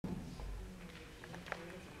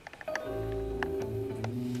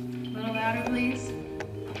please.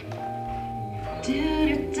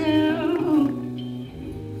 Do do do.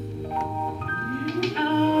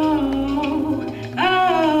 Oh,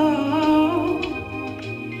 oh.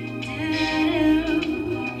 Do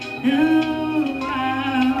do.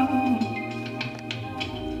 Oh.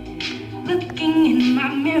 Looking in my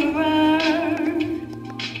mirror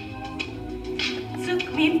took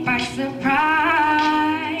me by surprise.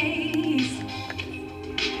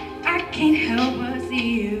 I can't help but see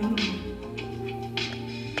you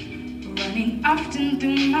running often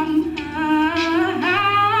through my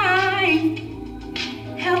mind,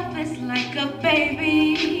 helpless like a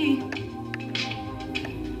baby,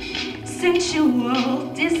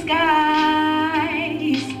 sensual disguise.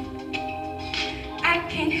 I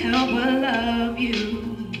can't help but love you.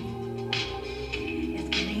 It's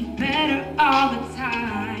getting better all the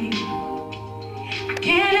time. I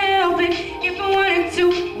can't help it if I wanted to,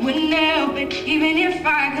 wouldn't help it even if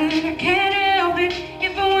I could. I can't help it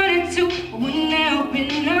if I wanted to, wouldn't help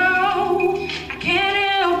it, no. I can't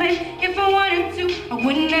help it if I wanted to, I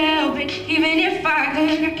wouldn't help it even if I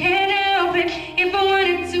could. I can't help it if I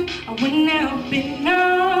wanted to, I wouldn't help it,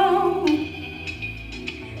 no.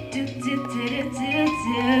 Do do do do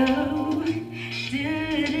do do do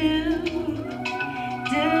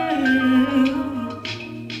do.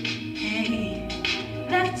 Hey,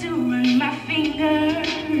 love to run my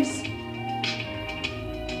fingers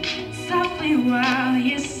softly while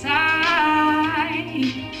you sigh.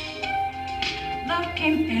 Love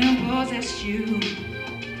came and possess you.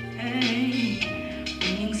 Hey,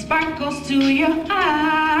 bringing sparkles to your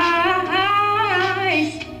eyes,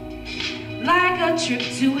 like a trip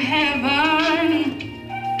to heaven.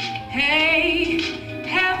 Hey,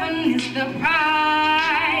 heaven is the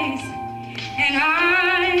prize, and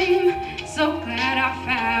I'm so glad I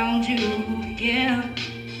found you. Yeah,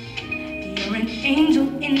 you're an angel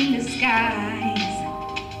in disguise.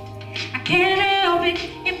 I can't help it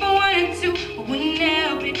if I wanted to, I wouldn't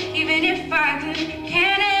help it even if I could.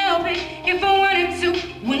 Can't help it if I wanted to,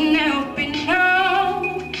 wouldn't help it,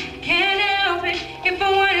 no. Can't help it if I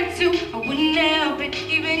wanted to, I wouldn't help it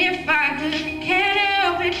even if I could. Can't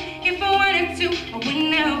help it if I wanted to, I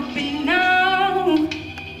wouldn't help it, no.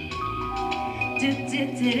 Do do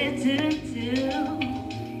do do do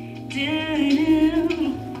do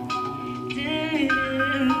do do.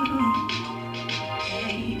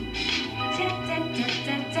 Hey, da da da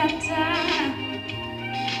da da da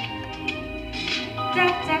da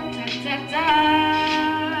da da da da.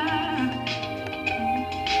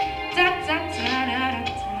 Da da da da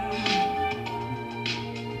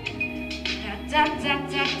da da da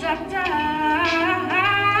da da da.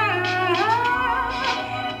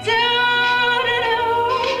 Do do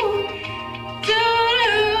do do.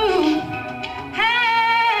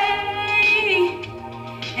 Hey,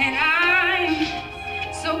 and I'm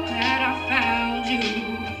so glad I found you.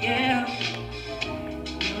 Yeah,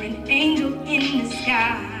 you're an angel in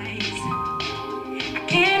disguise. I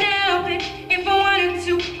can't help it if I wanted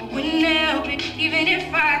to, I wouldn't help it even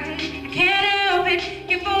if I could. I can't help it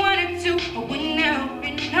if I wanted to, I wouldn't help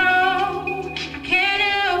it, no. I can't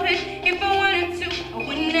help it if I wanted to, I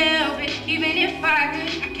wouldn't help it even if I could.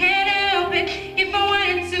 I can't help it if I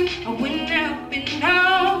wanted to, I wouldn't help it,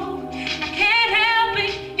 no. I can't help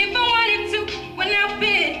it if I wanted to, wouldn't help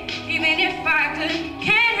it even if I could.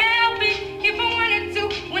 Can't help it if I wanted to,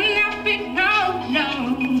 wouldn't help it, no, no.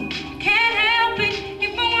 Can't help it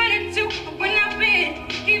if I wanted to, I wouldn't help it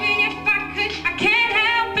even if I could. I can't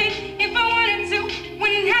help it if I wanted to,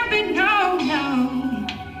 wouldn't help it, no, no.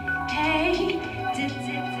 Hey, do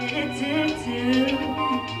do do do do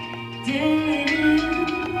do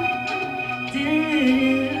do.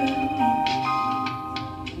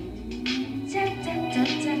 Da da da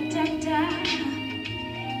da da da.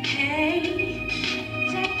 Hey,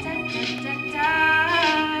 da da da da da.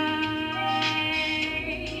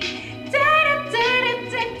 Da da da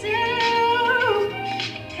da da.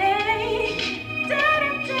 Hey, da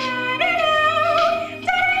da da da da.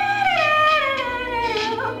 Da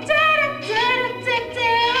da da da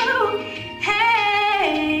da.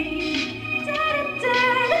 Hey, da da da da.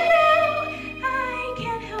 I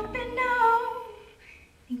can't help it now.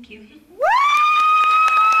 Thank you.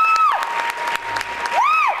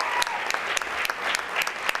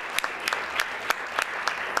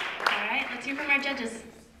 All right, let's hear from our judges.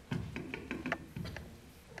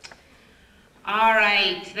 All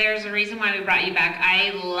right, there's a reason why we brought you back.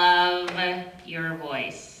 I love your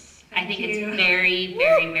voice. I think it's very,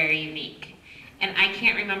 very, very unique. And I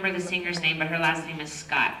can't remember the singer's name, but her last name is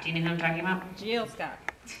Scott. Do you know who I'm talking about? Jill Scott.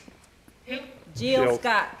 Who? Jill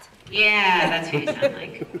Scott. Yeah, that's who you sound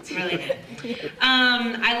like. It's really good.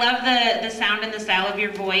 I love the sound and the style of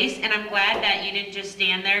your voice, and I'm glad that you didn't just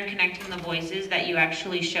stand there connecting the voices, that you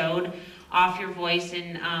actually showed off your voice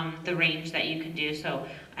and the range that you can do. So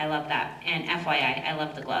I love that. And FYI, I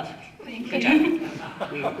love the glove. Thank Good you.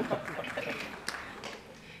 job.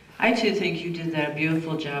 I too think you did a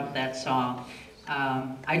beautiful job of that song.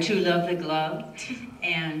 I too love the glove,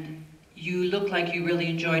 and you look like you really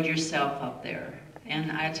enjoyed yourself up there.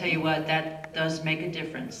 And I tell you what, that does make a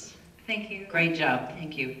difference. Thank you. Great job,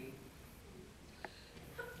 thank you.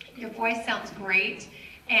 Your voice sounds great,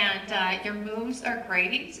 and your moves are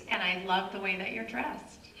great, and I love the way that you're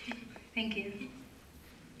dressed. Thank you.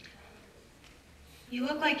 You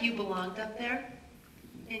look like you belonged up there,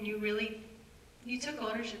 and you took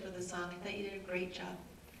ownership of the song. I thought you did a great job.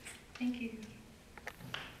 Thank you.